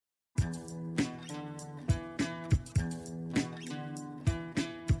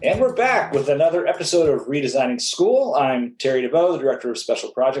And we're back with another episode of Redesigning School. I'm Terry DeBow, the Director of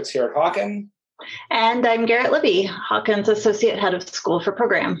Special Projects here at Hawken. And I'm Garrett Libby, Hawken's Associate Head of School for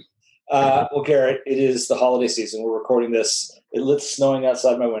Program. Well, Garrett, it is the holiday season. We're recording this. It's snowing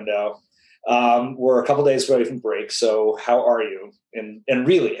outside my window. We're a couple days away from break. So how are you? And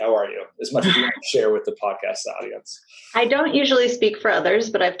really, how are you? As much as you want to share with the podcast audience. I don't usually speak for others,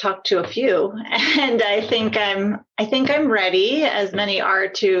 but I've talked to a few, and I think I'm ready, as many are,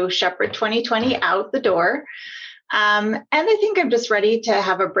 to shepherd 2020 out the door. And I think I'm just ready to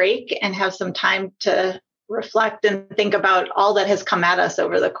have a break and have some time to reflect and think about all that has come at us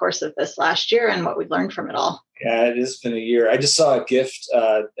over the course of this last year and what we've learned from it all. Yeah, it has been a year. I just saw a gift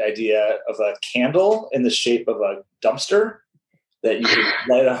idea of a candle in the shape of a dumpster that you can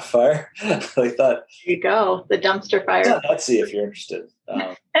light on fire. I thought, there you go, the dumpster fire. Let's see if you're interested.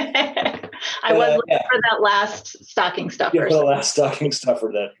 I was looking for that last stocking stuffer. Yeah, the last stocking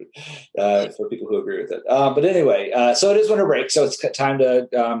stuffer that for people who agree with it. But anyway, so it is winter break, so it's time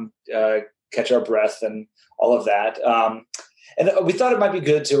to catch our breath and all of that. And we thought it might be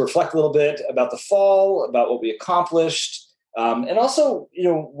good to reflect a little bit about the fall, about what we accomplished, and also,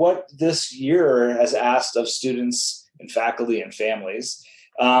 what this year has asked of students and faculty and families.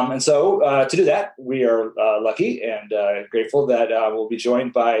 And so to do that, we are lucky and grateful that we'll be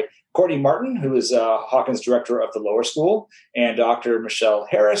joined by Courtney Martin, who is Hawken's director of the lower school, and Dr. Michelle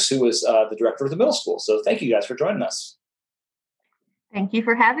Harris, who is the director of the middle school. So thank you guys for joining us. Thank you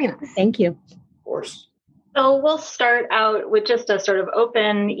for having us. Thank you. Of course. So we'll start out with just a sort of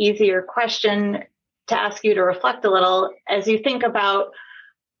open, easier question to ask you to reflect a little as you think about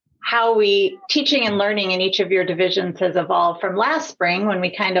how teaching and learning in each of your divisions has evolved from last spring, when we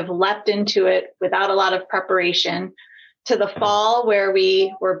kind of leapt into it without a lot of preparation, to the fall where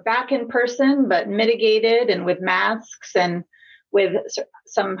we were back in person, but mitigated and with masks and with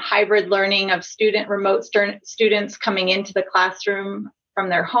some hybrid learning of remote students coming into the classroom from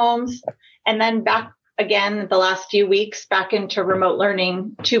their homes, and then back again the last few weeks back into remote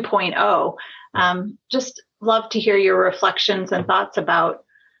learning 2.0. Just love to hear your reflections and thoughts about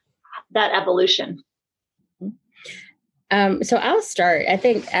that evolution. So I'll start. I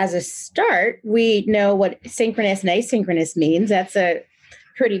think as a start, we know what synchronous and asynchronous means. That's a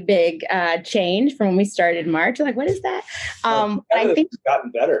pretty big change from when we started in March. Like, what is that? I think it's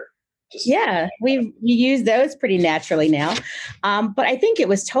gotten better. We use those pretty naturally now. But I think it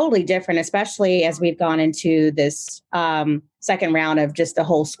was totally different, especially as we've gone into this second round of just the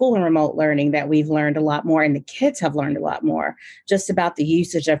whole school and remote learning, that we've learned a lot more, and the kids have learned a lot more just about the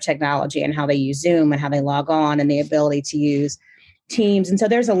usage of technology and how they use Zoom and how they log on and the ability to use Teams. And so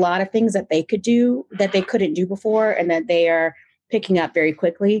there's a lot of things that they could do that they couldn't do before, and that they are picking up very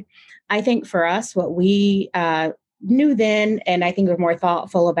quickly. I think for us, what we knew then, and I think we're more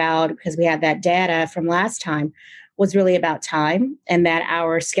thoughtful about, because we had that data from last time, was really about time, and that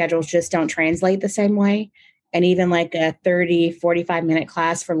our schedules just don't translate the same way. And even like a 30, 45-minute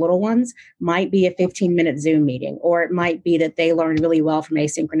class for little ones might be a 15-minute Zoom meeting, or it might be that they learn really well from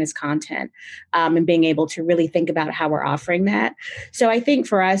asynchronous content, and being able to really think about how we're offering that. So I think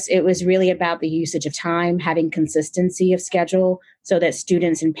for us, it was really about the usage of time, having consistency of schedule so that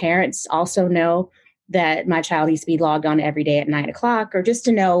students and parents also know that my child needs to be logged on every day at 9:00, or just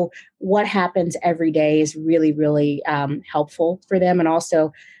to know what happens every day is really, really helpful for them. And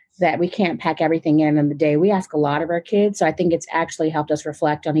also that we can't pack everything in the day. We ask a lot of our kids. So I think it's actually helped us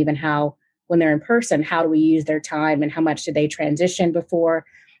reflect on even how, when they're in person, how do we use their time and how much do they transition before,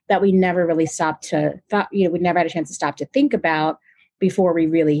 that we never really we never had a chance to stop to think about before we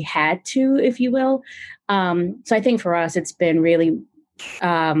really had to, if you will. So I think for us, it's been really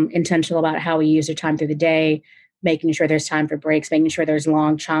intentional about how we use our time through the day, making sure there's time for breaks, making sure there's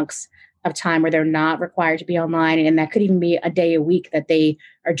long chunks of time where they're not required to be online. And that could even be a day a week that they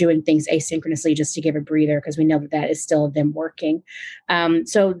are doing things asynchronously just to give a breather, because we know that is still them working.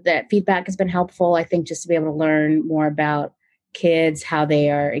 So that feedback has been helpful, I think, just to be able to learn more about kids, how they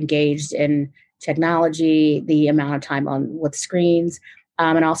are engaged in technology, the amount of time with screens,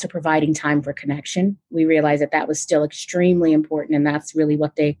 and also providing time for connection. We realized that was still extremely important. And that's really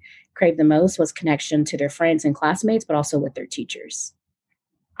what they craved the most, was connection to their friends and classmates, but also with their teachers.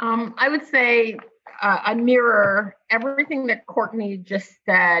 I would say I mirror everything that Courtney just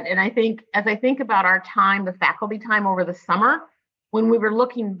said. And I think as I think about our time, the faculty time over the summer, when we were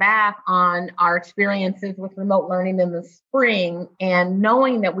looking back on our experiences with remote learning in the spring, and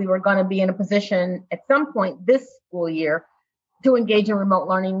knowing that we were going to be in a position at some point this school year to engage in remote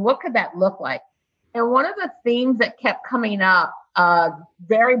learning, what could that look like? And one of the themes that kept coming up,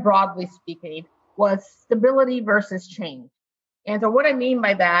 very broadly speaking, was stability versus change. And so what I mean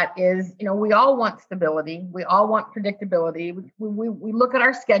by that is, we all want stability. We all want predictability. We look at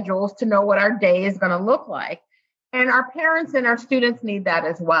our schedules to know what our day is going to look like. And our parents and our students need that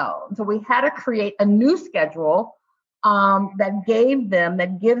as well. So we had to create a new schedule that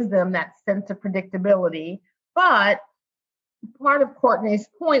gives them that sense of predictability. But part of Courtney's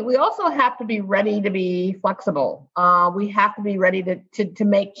point, we also have to be ready to be flexible. We have to be ready to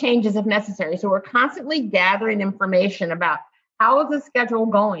make changes if necessary. So we're constantly gathering information about how is the schedule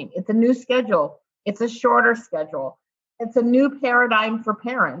going. It's a new schedule. It's a shorter schedule. It's a new paradigm for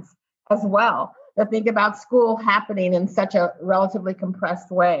parents as well, to think about school happening in such a relatively compressed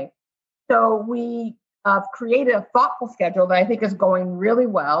way. So we created a thoughtful schedule that I think is going really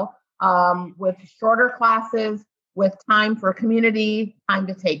well, with shorter classes, with time for community, time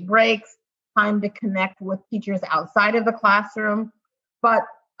to take breaks, time to connect with teachers outside of the classroom. But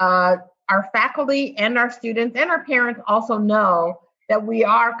our faculty and our students and our parents also know that we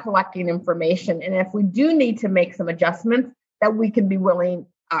are collecting information. And if we do need to make some adjustments, that we can be willing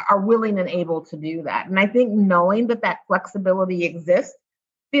and able to do that. And I think knowing that flexibility exists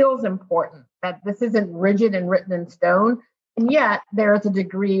feels important, that this isn't rigid and written in stone. And yet there is a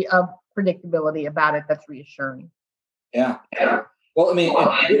degree of predictability about it that's reassuring. Yeah. Well, I mean,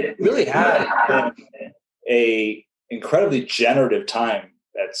 it really had been a incredibly generative time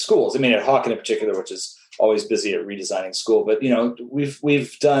at schools. I mean, at Hawken in particular, which is always busy at redesigning school. But,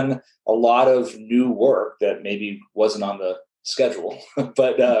 we've done a lot of new work that maybe wasn't on the schedule,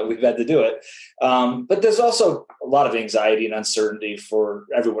 but we've had to do it. But there's also a lot of anxiety and uncertainty for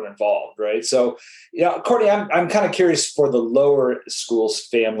everyone involved, right? So, Courtney, I'm kind of curious for the lower schools,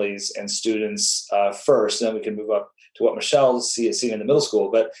 families and students first, and then we can move up to what Michelle's seeing in the middle school.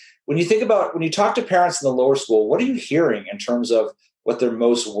 But when you talk to parents in the lower school, what are you hearing in terms of what they're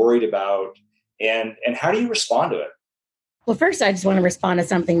most worried about, and how do you respond to it? Well, first, I just want to respond to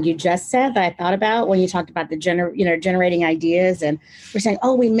something you just said that I thought about when you talked about the generating ideas, and we're saying,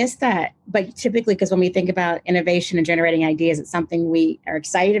 oh, we missed that. But typically, because when we think about innovation and generating ideas, it's something we are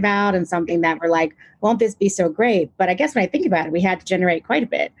excited about and something that we're like, won't this be so great? But I guess when I think about it, we had to generate quite a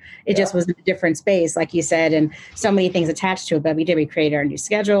bit. It just was in a different space, like you said, and so many things attached to it. But we created our new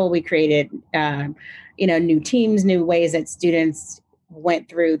schedule. We created, new teams, new ways that students went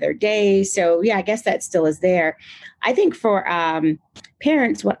through their day. So yeah, I guess that still is there. I think for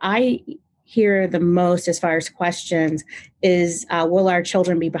parents, what I hear the most as far as questions is, will our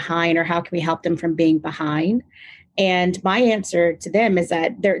children be behind, or how can we help them from being behind? And my answer to them is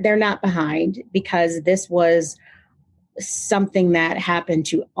that they're not behind, because this was something that happened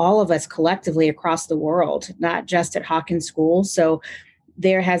to all of us collectively across the world, not just at Hawken School. So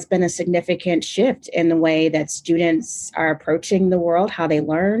there has been a significant shift in the way that students are approaching the world, how they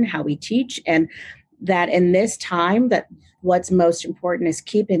learn, how we teach, and that in this time, that what's most important is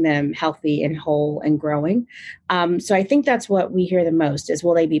keeping them healthy and whole and growing. So I think that's what we hear the most is,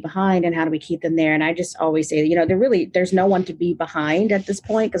 will they be behind, and how do we keep them there? And I just always say, there's no one to be behind at this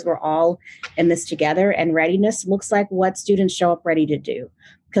point, because we're all in this together, and readiness looks like what students show up ready to do,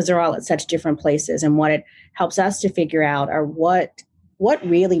 because they're all at such different places. And what it helps us to figure out are what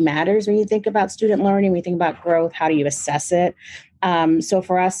really matters when you think about student learning, when you think about growth, how do you assess it? So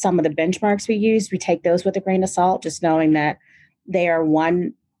for us, some of the benchmarks we use, we take those with a grain of salt, just knowing that they are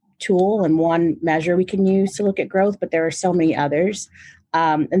one tool and one measure we can use to look at growth, but there are so many others.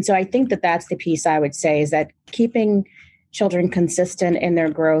 And so I think that that's the piece I would say, is that keeping children consistent in their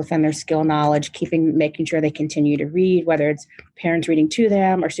growth and their skill knowledge, making sure they continue to read, whether it's parents reading to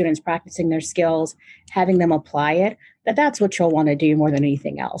them or students practicing their skills, having them apply it, that's what you'll want to do more than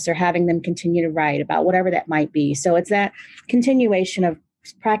anything else, or having them continue to write about whatever that might be. So it's that continuation of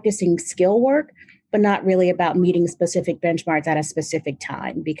practicing skill work, but not really about meeting specific benchmarks at a specific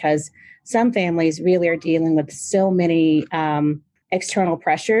time, because some families really are dealing with so many external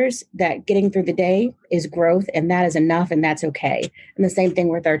pressures that getting through the day is growth, and that is enough, and that's okay. And the same thing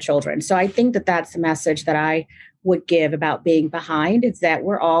with our children. So I think that that's the message that I would give about being behind. It's that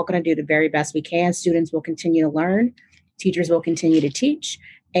we're all going to do the very best we can. Students will continue to learn. Teachers will continue to teach,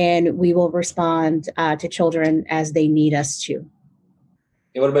 and we will respond to children as they need us to.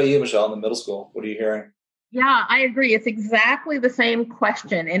 Yeah, what about you, Michelle, in the middle school? What are you hearing? Yeah, I agree. It's exactly the same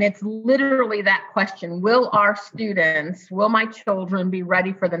question. And it's literally that question. Will my children be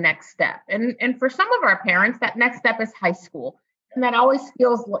ready for the next step? And for some of our parents, that next step is high school. And that always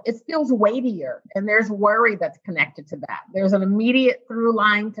feels weightier. And there's worry that's connected to that. There's an immediate through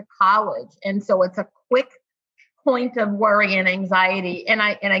line to college. And so it's a quick point of worry and anxiety. And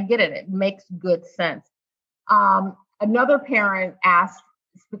I get it. It makes good sense. Another parent asked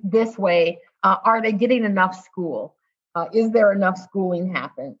this way, are they getting enough school? Is there enough schooling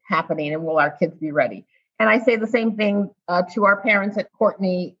happening, and will our kids be ready? And I say the same thing to our parents that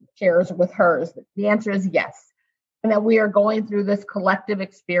Courtney shares with hers. The answer is yes, and that we are going through this collective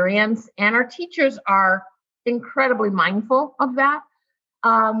experience, and our teachers are incredibly mindful of that.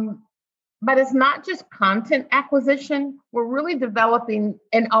 But it's not just content acquisition. We're really developing,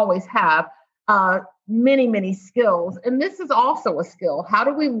 and always have, many, many skills. And this is also a skill. How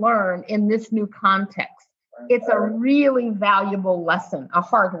do we learn in this new context? It's a really valuable lesson, a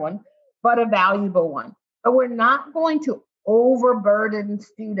hard one, but a valuable one. But we're not going to overburden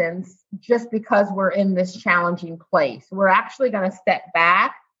students just because we're in this challenging place. We're actually going to step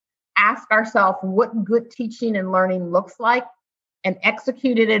back, ask ourselves what good teaching and learning looks like, and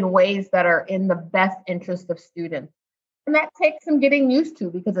execute it in ways that are in the best interest of students. And that takes some getting used to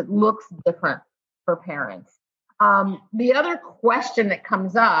because it looks different for parents. The other question that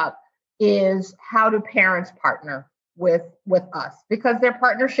comes up is, how do parents partner with us? Because their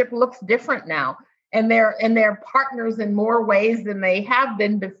partnership looks different now, and they're partners in more ways than they have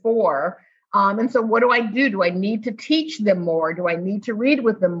been before. And so what do I do? Do I need to teach them more? Do I need to read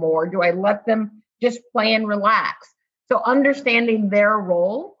with them more? Do I let them just play and relax? So understanding their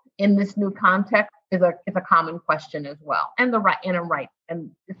role in this new context is a common question as well, and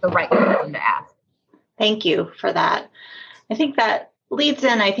it's the right question to ask. Thank you for that. I think that leads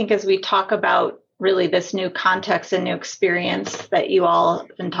in, as we talk about really this new context and new experience that you all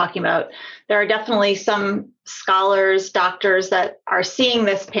have been talking about, there are definitely some scholars, doctors that are seeing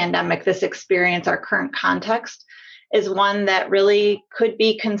this pandemic, this experience, our current context, is one that really could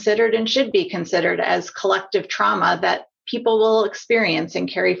be considered and should be considered as collective trauma that people will experience and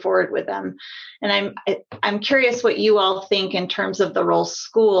carry forward with them. And I'm curious what you all think in terms of the role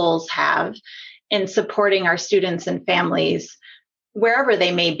schools have in supporting our students and families wherever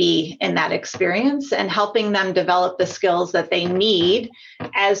they may be in that experience, and helping them develop the skills that they need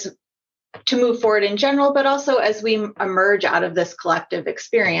as to move forward in general, but also as we emerge out of this collective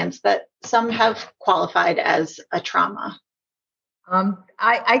experience that some have qualified as a trauma.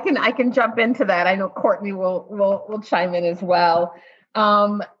 I can jump into that. I know Courtney will chime in as well.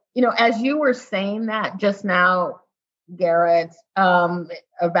 As you were saying that just now, Garrett,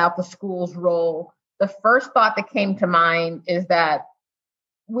 about the school's role, the first thought that came to mind is that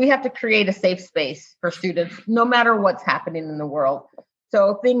we have to create a safe space for students, no matter what's happening in the world.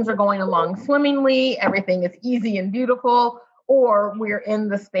 So things are going along swimmingly, everything is easy and beautiful, or we're in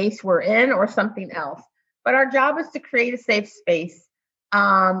the space we're in, or something else. But our job is to create a safe space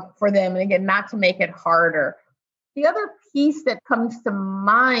for them. And again, not to make it harder. The other piece that comes to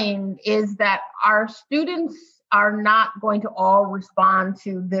mind is that our students are not going to all respond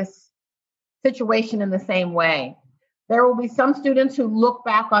to this situation in the same way. There will be some students who look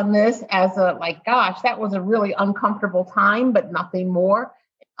back on this as gosh, that was a really uncomfortable time, but nothing more.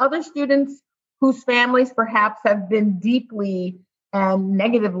 Other students whose families perhaps have been deeply and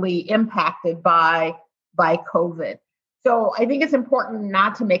negatively impacted by COVID. So I think it's important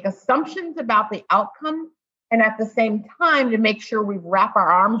not to make assumptions about the outcome, and at the same time to make sure we wrap our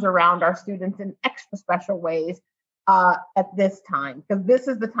arms around our students in extra special ways at this time, because this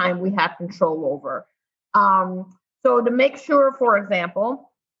is the time we have control over. So to make sure, for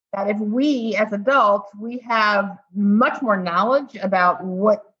example, that if we as adults, we have much more knowledge about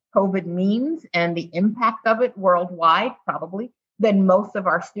what COVID means and the impact of it worldwide, probably, than most of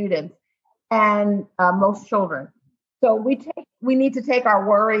our students and most children. So we need to take our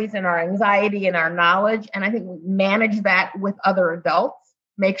worries and our anxiety and our knowledge, and I think we manage that with other adults,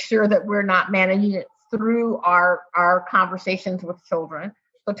 make sure that we're not managing it through our conversations with children.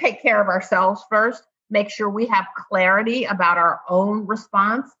 So take care of ourselves first, make sure we have clarity about our own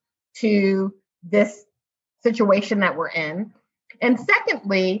response to this situation that we're in. And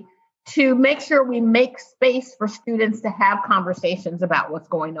secondly, to make sure we make space for students to have conversations about what's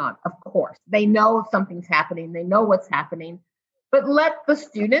going on. Of course, they know if something's happening, they know what's happening, but let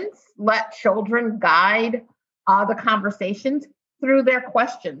children guide the conversations through their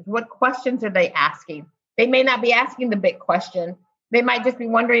questions. What questions are they asking? They may not be asking the big question. They might just be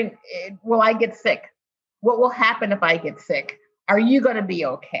wondering, will I get sick? What will happen if I get sick? Are you going to be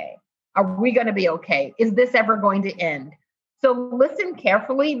okay? Are we going to be okay? Is this ever going to end? So listen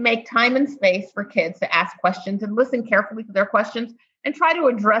carefully, make time and space for kids to ask questions, and listen carefully to their questions and try to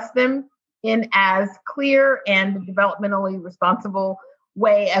address them in as clear and developmentally responsible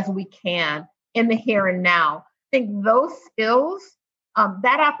way as we can in the here and now. I think those skills,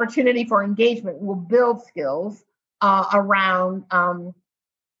 that opportunity for engagement will build skills around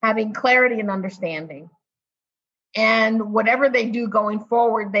having clarity and understanding. And whatever they do going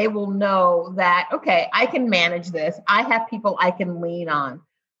forward, they will know that, okay, I can manage this. I have people I can lean on.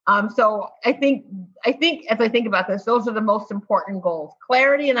 So I think as I think about this, those are the most important goals: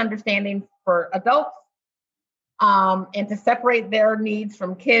 clarity and understanding for adults, and to separate their needs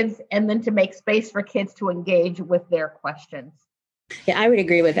from kids, and then to make space for kids to engage with their questions. Yeah, I would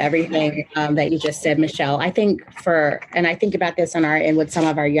agree with everything that you just said, Michelle. I think and I think about this on our end with some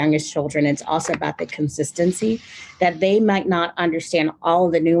of our youngest children, it's also about the consistency, that they might not understand all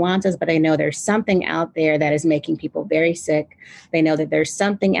of the nuances, but they know there's something out there that is making people very sick. They know that there's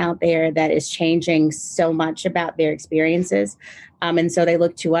something out there that is changing so much about their experiences. And so they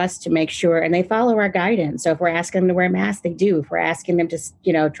look to us to make sure, and they follow our guidance. So if we're asking them to wear masks, they do. If we're asking them to,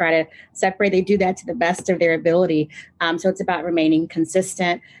 try to separate, they do that to the best of their ability. So it's about remaining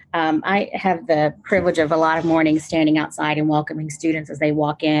consistent. I have the privilege of a lot of mornings standing outside and welcoming students as they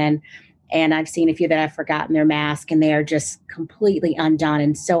walk in. And I've seen a few that have forgotten their mask, and they are just completely undone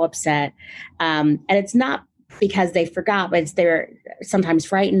and so upset. And it's not because they forgot, but they're sometimes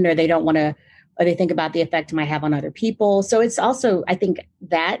frightened, or they don't want to, or they think about the effect it might have on other people. So it's also, I think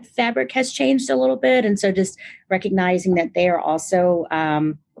that fabric has changed a little bit. And so just recognizing that they are also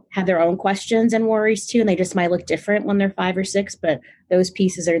have their own questions and worries too. And they just might look different when they're 5 or 6, but those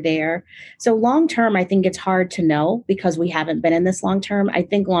pieces are there. So long-term, I think it's hard to know because we haven't been in this long-term. I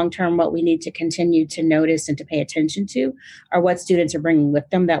think long-term, what we need to continue to notice and to pay attention to are what students are bringing with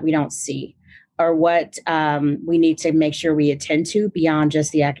them that we don't see, or what we need to make sure we attend to beyond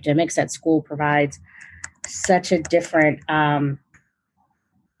just the academics. That school provides such a different,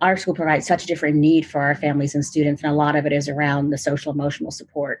 our school provides such a different need for our families and students. And a lot of it is around the social emotional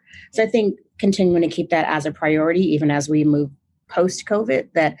support. So I think continuing to keep that as a priority, even as we move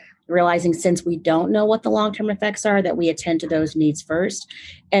post-COVID, that realizing since we don't know what the long-term effects are, that we attend to those needs first.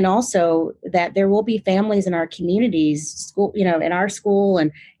 And also that there will be families in our communities, school, in our school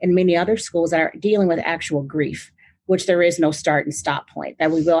and in many other schools that are dealing with actual grief, which there is no start and stop point,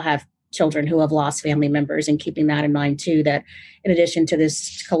 that we will have children who have lost family members, and keeping that in mind too, that in addition to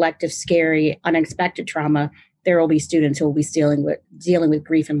this collective, scary, unexpected trauma, there will be students who will be dealing with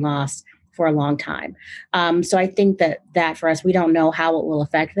grief and loss for a long time. So I think that for us, we don't know how it will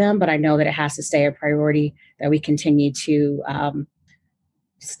affect them, but I know that it has to stay a priority, that we continue to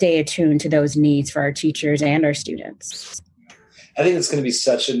stay attuned to those needs for our teachers and our students. I think it's going to be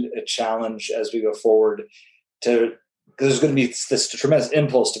such a challenge as we go forward because there's going to be this tremendous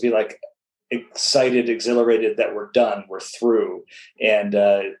impulse to be like excited, exhilarated that we're done, we're through.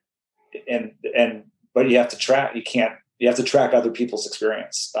 But you have to track, you have to track other people's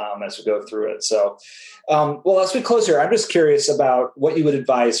experience as we go through it. So, as we close here, I'm just curious about what you would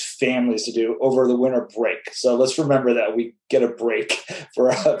advise families to do over the winter break. So let's remember that we get a break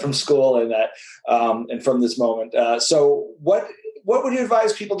from school and that and from this moment. So what would you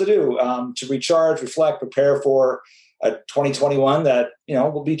advise people to do to recharge, reflect, prepare for a 2021 that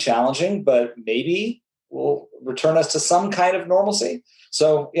will be challenging, but maybe will return us to some kind of normalcy?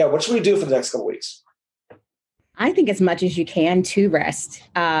 So, what should we do for the next couple of weeks? I think as much as you can to rest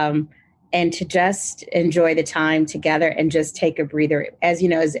and to just enjoy the time together and just take a breather, as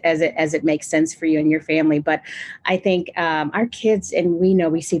it makes sense for you and your family. But I think our kids, and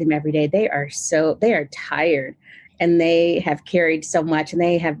we see them every day, they are tired, and they have carried so much, and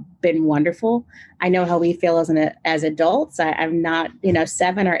they have been wonderful. I know how we feel as adults. I'm not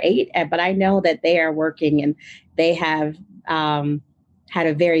 7 or 8, but I know that they are working, and they have had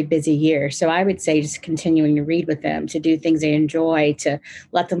a very busy year. So I would say just continuing to read with them, to do things they enjoy, to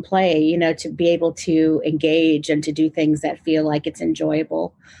let them play, to be able to engage and to do things that feel like it's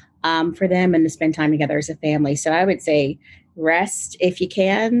enjoyable for them, and to spend time together as a family. So I would say rest if you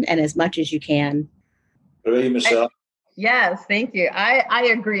can, and as much as you can. What about you, Michelle? Yes, thank you. I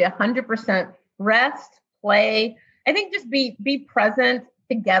agree 100%. Rest, play. I think just be present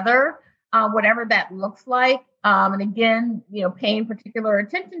together, whatever that looks like. And again, paying particular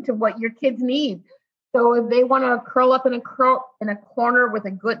attention to what your kids need. So if they want to curl up in a corner with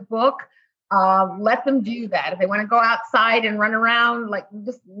a good book, let them do that. If they want to go outside and run around,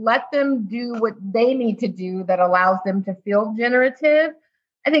 just let them do what they need to do that allows them to feel generative.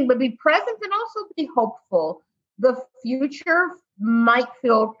 I think, but be present and also be hopeful. The future might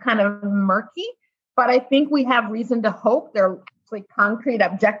feel kind of murky, but I think we have reason to hope. There are concrete,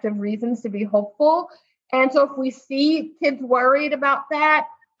 objective reasons to be hopeful. And so if we see kids worried about that,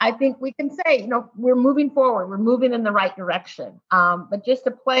 I think we can say, we're moving forward. We're moving in the right direction. But just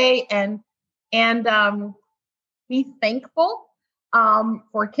to play and be thankful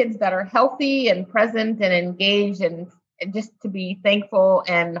for kids that are healthy and present and engaged just to be thankful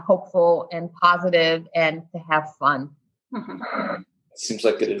and hopeful and positive and to have fun. Mm-hmm. Seems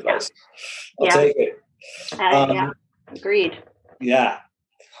like good advice. Yeah. I'll take it. Yeah, agreed. Yeah.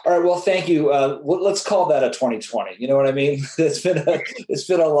 All right. Well, thank you. Let's call that a 2020. You know what I mean? It's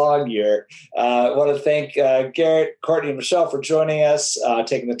been a long year. I want to thank Garrett, Courtney, and Michelle for joining us,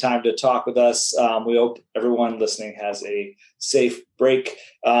 taking the time to talk with us. We hope everyone listening has a safe break.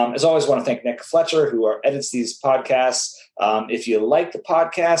 As always, I want to thank Nick Fletcher, who edits these podcasts. If you like the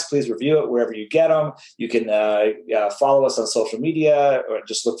podcast, please review it wherever you get them. You can follow us on social media or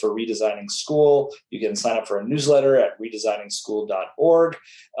just look for Redesigning School. You can sign up for a newsletter at redesigningschool.org.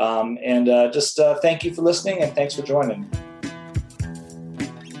 Just thank you for listening and thanks for joining.